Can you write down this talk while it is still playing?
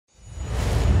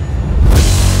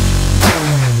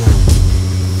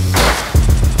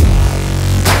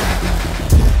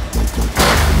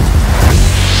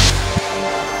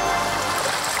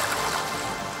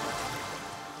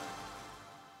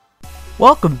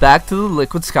Welcome back to the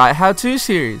LiquidSky How-To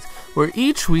series, where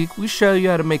each week we show you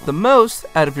how to make the most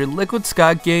out of your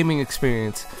LiquidSky gaming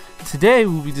experience. Today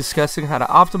we'll be discussing how to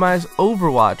optimize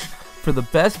Overwatch for the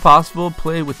best possible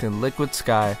play within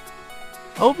LiquidSky.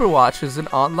 Overwatch is an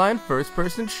online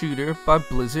first-person shooter by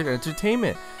Blizzard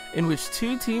Entertainment, in which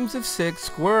two teams of 6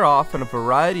 square off on a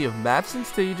variety of maps and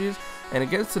stages and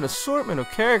against an assortment of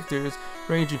characters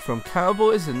ranging from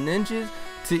cowboys and ninjas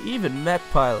to even mech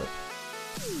pilots.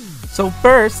 So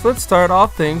first, let's start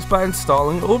off things by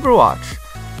installing Overwatch.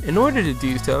 In order to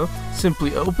do so,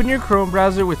 simply open your Chrome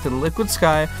browser within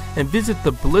LiquidSky and visit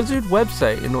the Blizzard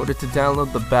website in order to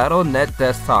download the Battle.net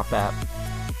desktop app.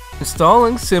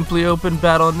 Installing, simply open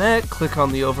Battle.net, click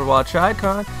on the Overwatch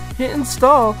icon, hit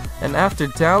install, and after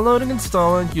downloading and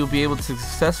installing, you'll be able to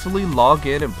successfully log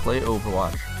in and play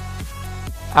Overwatch.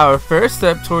 Our first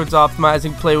step towards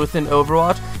optimizing play within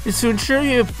Overwatch is to ensure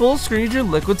you have full screened your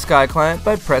LiquidSky client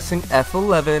by pressing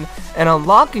F11 and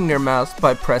unlocking your mouse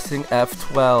by pressing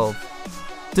F12.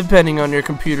 Depending on your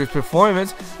computer's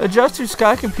performance, adjust your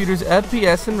Sky computer's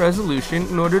FPS and resolution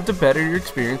in order to better your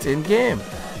experience in-game.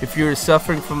 If you are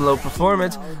suffering from low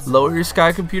performance, lower your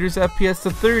Sky computer's FPS to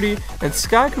 30 and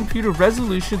Sky computer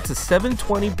resolution to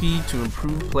 720p to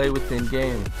improve play within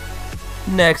game.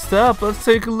 Next up, let's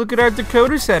take a look at our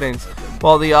decoder settings.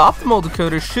 While the optimal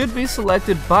decoder should be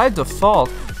selected by default,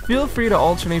 feel free to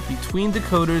alternate between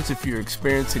decoders if you're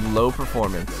experiencing low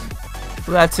performance.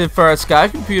 That's it for our Sky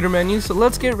computer menu, so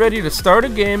let's get ready to start a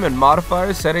game and modify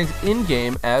our settings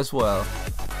in-game as well.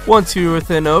 Once you're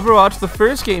within Overwatch, the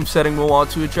first game setting we'll want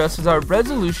to adjust is our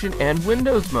resolution and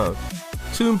Windows mode.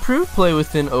 To improve play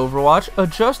within Overwatch,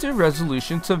 adjust your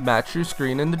resolution to match your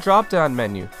screen in the drop-down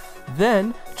menu.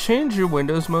 Then, change your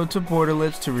Windows mode to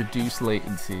borderless to reduce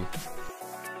latency.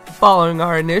 Following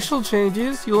our initial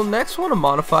changes, you'll next want to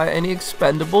modify any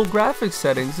expendable graphics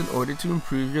settings in order to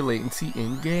improve your latency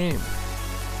in-game.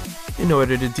 In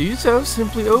order to do so,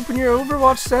 simply open your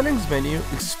Overwatch settings menu,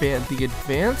 expand the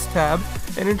Advanced tab,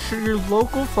 and ensure your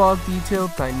local fog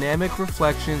detail, dynamic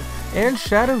reflection, and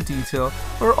shadow detail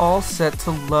are all set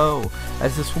to low,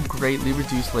 as this will greatly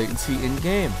reduce latency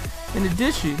in-game. In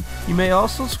addition, you may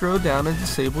also scroll down and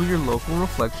disable your local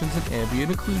reflections and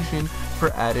ambient occlusion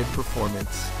for added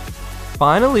performance.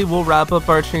 Finally, we'll wrap up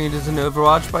our changes in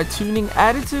Overwatch by tuning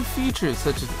additive features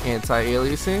such as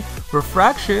anti-aliasing,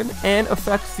 refraction, and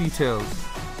effects details.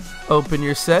 Open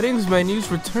your settings menus,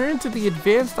 return to the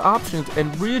advanced options,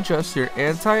 and readjust your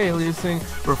anti-aliasing,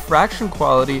 refraction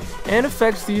quality, and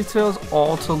effects details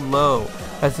all to low,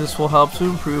 as this will help to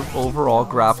improve overall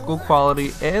graphical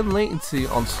quality and latency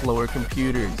on slower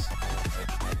computers.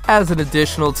 As an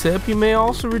additional tip, you may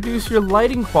also reduce your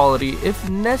lighting quality if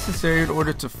necessary in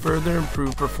order to further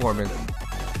improve performance.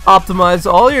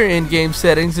 Optimize all your in-game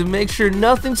settings and make sure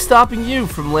nothing's stopping you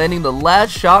from landing the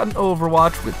last shot in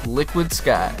Overwatch with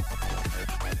LiquidSky.